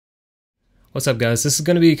What's up, guys? This is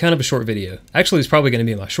going to be kind of a short video. Actually, it's probably going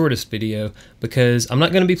to be my shortest video because I'm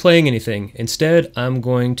not going to be playing anything. Instead, I'm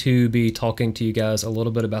going to be talking to you guys a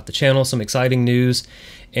little bit about the channel, some exciting news,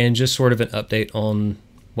 and just sort of an update on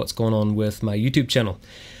what's going on with my YouTube channel.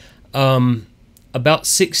 About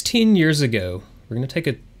 16 years ago, we're going to take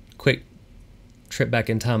a quick trip back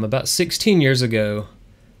in time. About 16 years ago,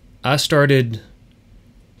 I started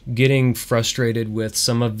getting frustrated with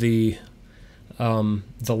some of the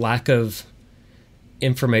lack of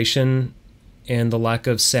information and the lack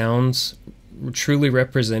of sounds truly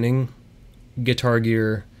representing guitar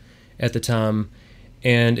gear at the time.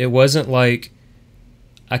 And it wasn't like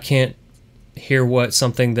I can't hear what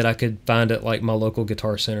something that I could find at like my local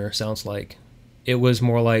guitar center sounds like. It was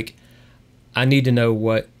more like I need to know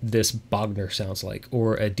what this Bogner sounds like,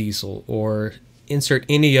 or a Diesel, or insert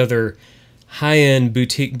any other high-end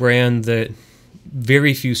boutique brand that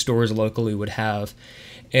very few stores locally would have.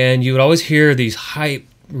 And you would always hear these hype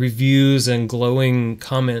reviews and glowing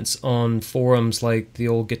comments on forums like the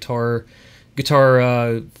old guitar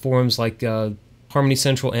forums, like Harmony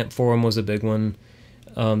Central Amp Forum was a big one,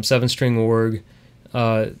 7-String Org.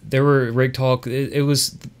 There were Rig Talk. It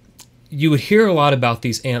was, you would hear a lot about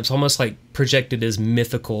these amps almost like projected as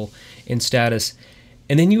mythical in status.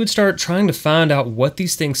 And then you would start trying to find out what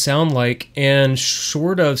these things sound like, and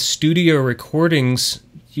short of studio recordings,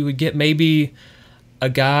 you would get maybe a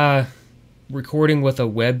guy recording with a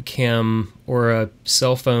webcam or a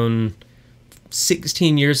cell phone,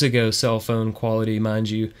 16 years ago cell phone quality, mind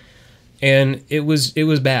you. And it was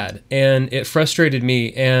bad, and it frustrated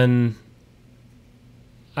me, and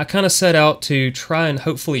I kind of set out to try and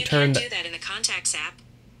hopefully turn that. You can't do that in the Contacts app.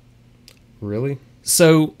 Really?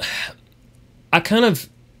 So I kind of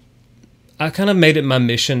made it my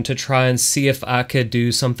mission to try and see if I could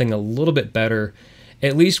do something a little bit better,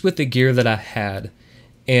 at least with the gear that I had,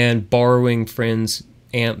 and borrowing friends'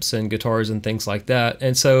 amps and guitars and things like that.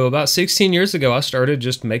 And so about 16 years ago, I started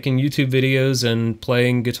just making YouTube videos and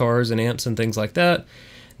playing guitars and amps and things like that.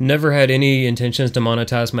 Never had any intentions to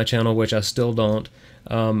monetize my channel, which I still don't.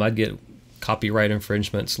 I'd get copyright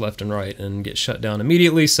infringements left and right and get shut down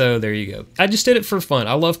immediately, so there you go. I just did it for fun.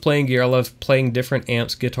 I love playing gear. I love playing different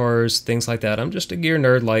amps, guitars, things like that. I'm just a gear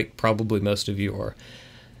nerd like probably most of you are.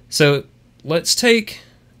 So let's take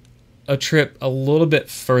a trip a little bit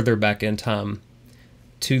further back in time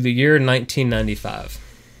to the year 1995,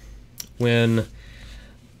 when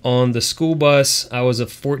on the school bus, I was a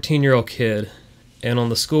 14-year-old kid, and on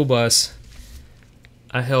the school bus,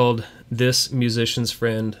 I held this musician's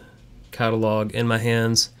friend catalog in my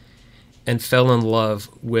hands and fell in love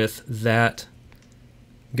with that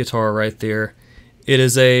guitar right there. It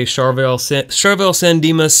is a Charvel San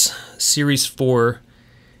Dimas Series 4,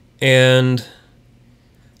 and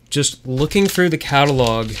just looking through the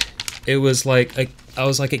catalog, it was like I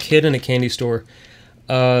was like a kid in a candy store.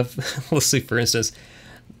 Let's see, for instance,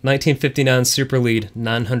 1959 Super Lead,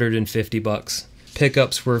 $950.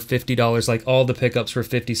 Pickups were $50. Like all the pickups were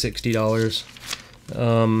 $50,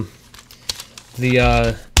 $60.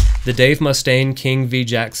 The Dave Mustaine King V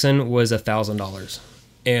Jackson was $1,000,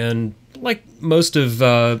 and like most of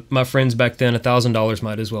my friends back then, $1,000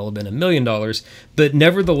 might as well have been $1 million. But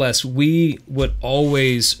nevertheless, we would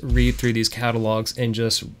always read through these catalogs and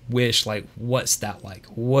just wish, like, what's that like?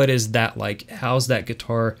 What is that like? How's that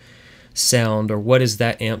guitar sound? Or what does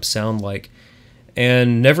that amp sound like?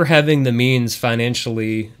 And never having the means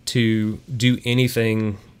financially to do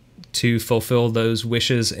anything to fulfill those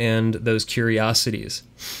wishes and those curiosities.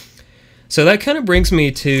 So that kind of brings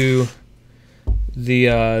me to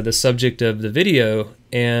the subject of the video,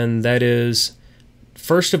 and that is,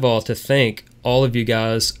 first of all, to thank all of you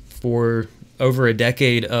guys for over a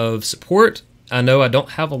decade of support. I know I don't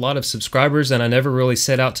have a lot of subscribers, and I never really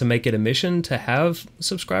set out to make it a mission to have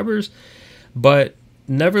subscribers, but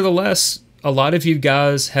nevertheless, a lot of you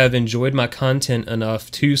guys have enjoyed my content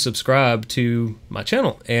enough to subscribe to my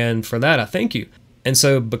channel, and for that I thank you. And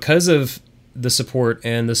so because of the support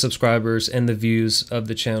and the subscribers and the views of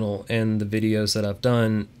the channel and the videos that I've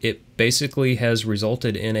done, it basically has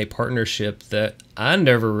resulted in a partnership that I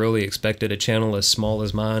never really expected a channel as small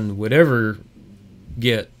as mine would ever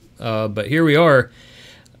get. But here we are,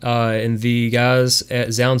 and the guys at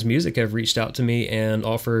ZZounds Music have reached out to me and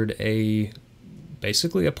offered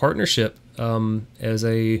basically a partnership as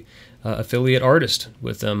a affiliate artist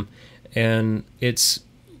with them. And it's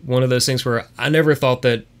one of those things where I never thought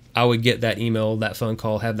that I would get that email, that phone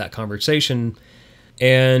call, have that conversation.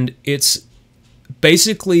 And it's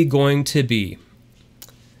basically going to be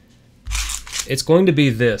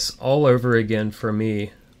this all over again for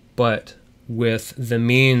me, but with the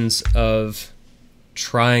means of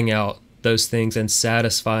trying out those things and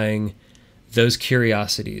satisfying those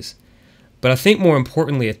curiosities. But I think more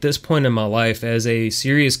importantly, at this point in my life, as a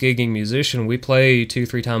serious gigging musician, we play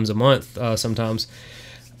 2-3 times a month sometimes.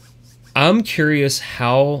 I'm curious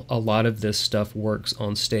how a lot of this stuff works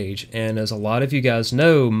on stage. And as a lot of you guys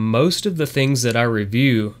know, most of the things that I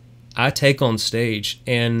review, I take on stage.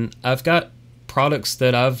 And I've got products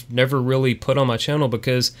that I've never really put on my channel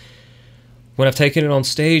because when I've taken it on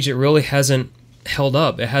stage, it really hasn't held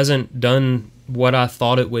up. It hasn't done what I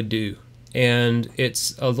thought it would do. And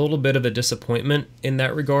it's a little bit of a disappointment in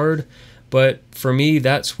that regard. But for me,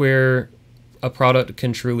 that's where a product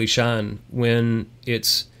can truly shine, when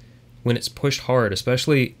it's pushed hard,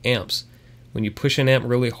 especially amps. When you push an amp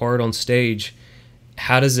really hard on stage,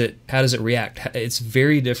 how does it react? It's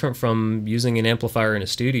very different from using an amplifier in a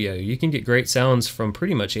studio. You can get great sounds from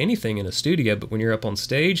pretty much anything in a studio, but when you're up on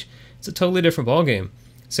stage, it's a totally different ballgame.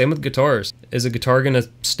 Same with guitars. Is a guitar gonna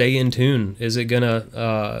stay in tune? Is it gonna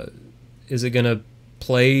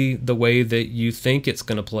play the way that you think it's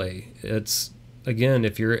gonna play? It's, again,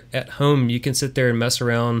 if you're at home, you can sit there and mess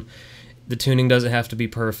around. The tuning doesn't have to be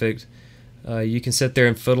perfect. You can sit there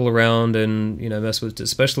and fiddle around and, you know, mess with,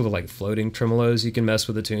 especially with like floating tremolos, you can mess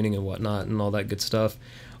with the tuning and whatnot and all that good stuff.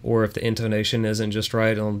 Or if the intonation isn't just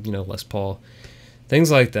right on, you know, Les Paul, things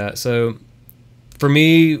like that. So for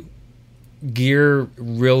me, gear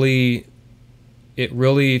really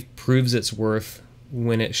proves its worth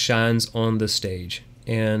when it shines on the stage.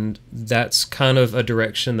 And that's kind of a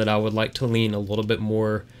direction that I would like to lean a little bit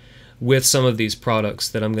more with some of these products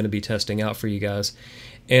that I'm going to be testing out for you guys.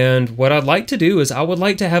 And what I'd like to do is I would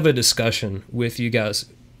like to have a discussion with you guys,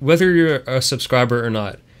 whether you're a subscriber or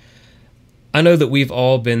not. I know that we've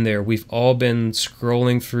all been there. We've all been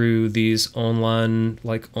scrolling through these online,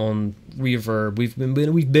 like on Reverb.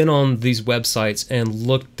 We've been on these websites and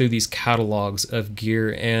looked through these catalogs of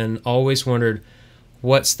gear and always wondered,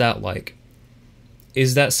 what's that like?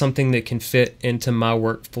 Is that something that can fit into my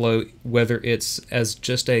workflow, whether it's as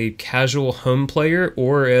just a casual home player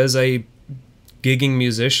or as a gigging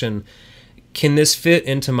musician? Can this fit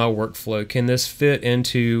into my workflow? Can this fit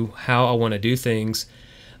into how I want to do things?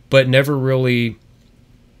 But never really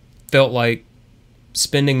felt like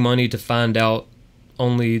spending money to find out,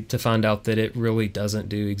 only to find out that it really doesn't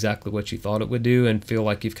do exactly what you thought it would do, and feel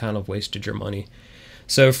like you've kind of wasted your money.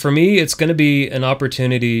 So for me, it's going to be an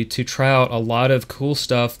opportunity to try out a lot of cool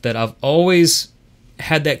stuff that I've always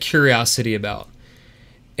had that curiosity about,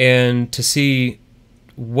 and to see,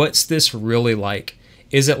 what's this really like?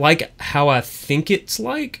 Is it like how I think it's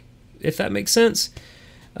like, if that makes sense?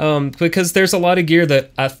 Because there's a lot of gear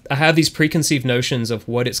that I have these preconceived notions of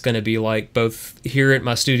what it's going to be like, both here at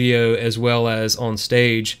my studio as well as on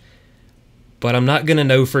stage. But I'm not going to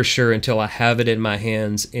know for sure until I have it in my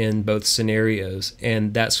hands in both scenarios.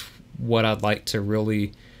 And that's what I'd like to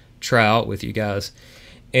really try out with you guys.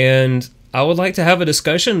 And I would like to have a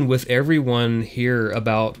discussion with everyone here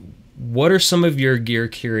about, what are some of your gear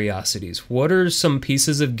curiosities? What are some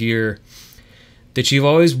pieces of gear that you've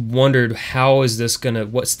always wondered,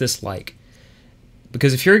 what's this like?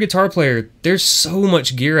 Because if you're a guitar player, there's so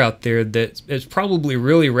much gear out there that it's probably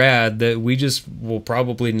really rad that we just will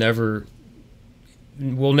probably never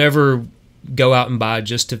go out and buy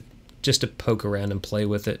just to poke around and play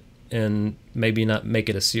with it, and maybe not make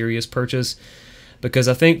it a serious purchase. Because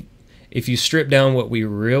I think if you strip down what we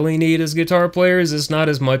really need as guitar players, it's not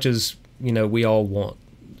as much as, you know, we all want.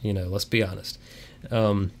 You know, let's be honest.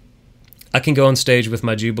 I can go on stage with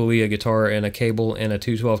my Jubilee, a guitar, and a cable, and a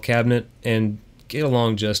 212 cabinet, and get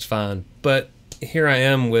along just fine. But here I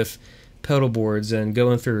am with pedal boards and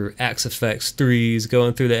going through Axe Effects 3s,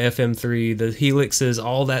 going through the FM3, the Helixes,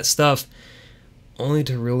 all that stuff, only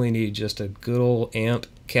to really need just a good old amp,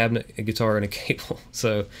 cabinet, a guitar, and a cable.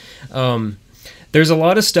 So there's a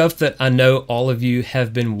lot of stuff that I know all of you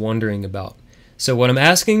have been wondering about. So what I'm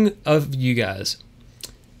asking of you guys,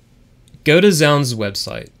 go to ZZounds'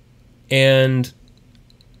 website and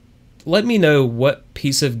let me know what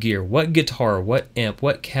piece of gear, what guitar, what amp,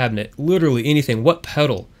 what cabinet, literally anything, what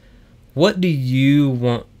pedal, what do you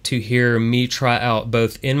want to hear me try out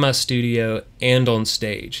both in my studio and on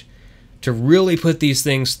stage, to really put these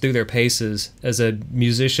things through their paces as a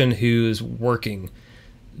musician who is working.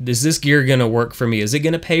 Is this gear going to work for me? Is it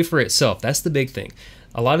going to pay for itself? That's the big thing.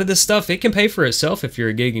 A lot of this stuff, it can pay for itself if you're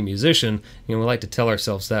a gigging musician. You know, we like to tell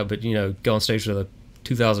ourselves that, but, you know, go on stage with a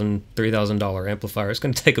 $2,000, $3,000 amplifier, it's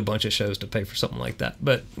going to take a bunch of shows to pay for something like that.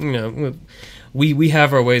 But, you know, we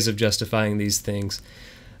have our ways of justifying these things.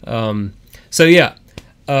 So yeah,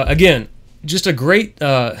 again, just a great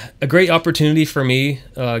opportunity for me.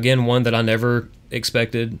 Again, one that I never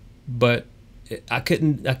expected, but I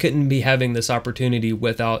couldn't be having this opportunity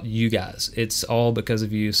without you guys. It's all because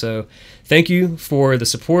of you. So thank you for the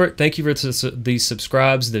support. Thank you for the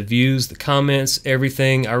subscribes, the views, the comments,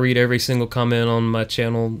 everything. I read every single comment on my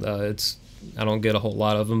channel. I don't get a whole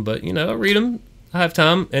lot of them, but you know, I read them. I have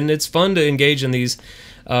time, and it's fun to engage in these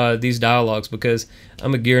dialogues because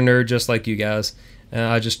I'm a gear nerd just like you guys, and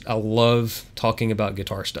I love talking about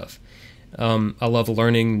guitar stuff. I love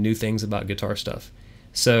learning new things about guitar stuff.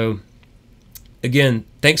 So again,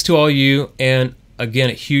 thanks to all you, and again,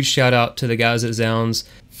 a huge shout out to the guys at ZZounds.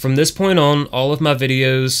 From this point on, all of my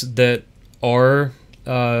videos that are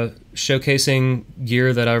showcasing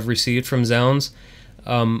gear that I've received from ZZounds,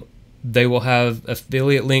 they will have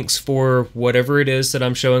affiliate links for whatever it is that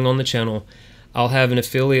I'm showing on the channel. I'll have an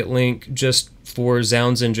affiliate link just for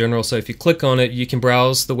ZZounds in general, so if you click on it, you can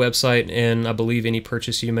browse the website, and I believe any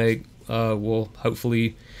purchase you make will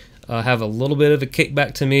hopefully have a little bit of a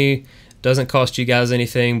kickback to me. Doesn't cost you guys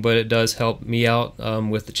anything, but it does help me out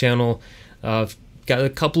with the channel. I've got a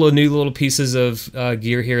couple of new little pieces of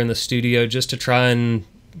gear here in the studio just to try and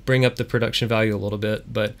bring up the production value a little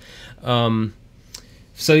bit. But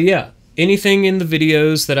so yeah, anything in the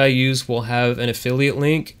videos that I use will have an affiliate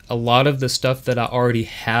link. A lot of the stuff that I already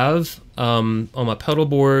have on my pedal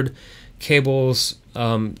board, cables,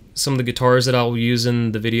 some of the guitars that I'll use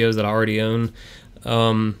in the videos that I already own,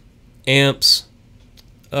 amps,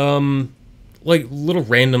 like little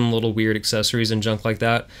random little weird accessories and junk like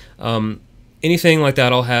that. Anything like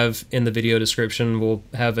that I'll have in the video description. We'll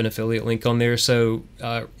have an affiliate link on there, so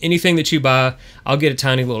anything that you buy, I'll get a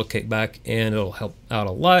tiny little kickback, and it'll help out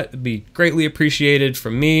a lot. It'd be greatly appreciated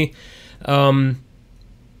from me. But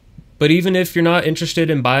even if you're not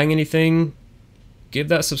interested in buying anything, give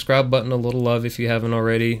that subscribe button a little love if you haven't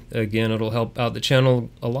already. Again, it'll help out the channel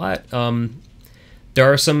a lot.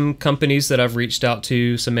 There are some companies that I've reached out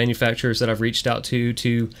to, some manufacturers that I've reached out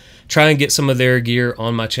to try and get some of their gear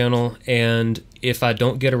on my channel, and if I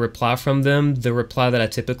don't get a reply from them, the reply that I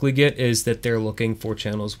typically get is that they're looking for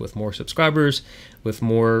channels with more subscribers, with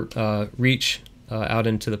more reach out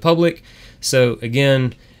into the public. So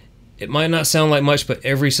again, it might not sound like much, but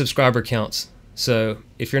every subscriber counts. So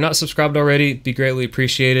if you're not subscribed already, be greatly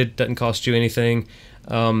appreciated. Doesn't cost you anything,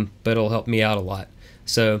 but it'll help me out a lot.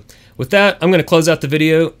 So with that, I'm going to close out the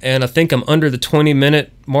video, and I think I'm under the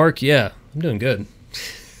 20-minute mark. Yeah, I'm doing good.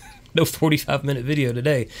 No 45-minute video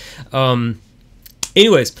today.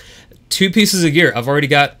 Anyways, 2 pieces of gear I've already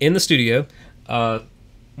got in the studio.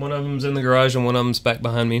 One of them's in the garage, and one of them's back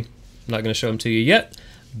behind me. I'm not going to show them to you yet.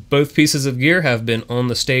 Both pieces of gear have been on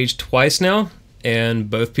the stage twice now, and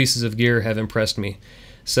both pieces of gear have impressed me.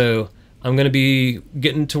 So I'm going to be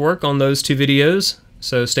getting to work on those 2 videos,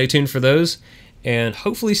 so stay tuned for those. And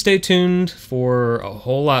hopefully stay tuned for a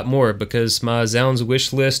whole lot more, because my ZZounds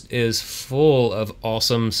wish list is full of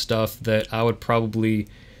awesome stuff that I would probably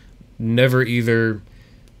never either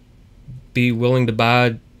be willing to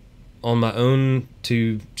buy on my own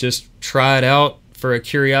to just try it out for a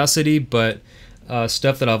curiosity, but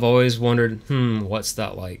stuff that I've always wondered, what's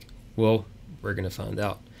that like? Well, we're going to find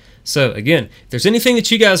out. So again, if there's anything that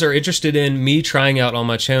you guys are interested in me trying out on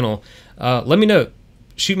my channel, let me know.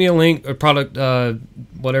 Shoot me a link or product,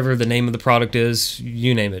 whatever the name of the product is,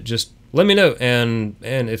 you name it. Just let me know, and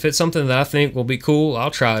if it's something that I think will be cool,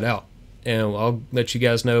 I'll try it out, and I'll let you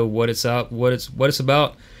guys know what it's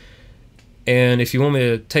about. And if you want me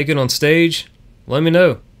to take it on stage, let me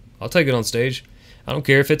know. I'll take it on stage. I don't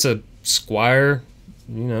care if it's a Squire.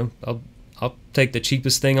 You know, I'll take the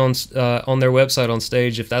cheapest thing on their website on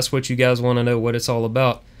stage if that's what you guys want to know what it's all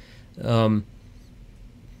about.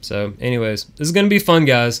 So anyways, this is going to be fun,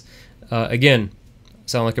 guys. Again,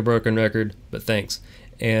 sound like a broken record, but thanks.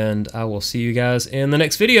 And I will see you guys in the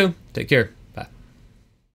next video. Take care.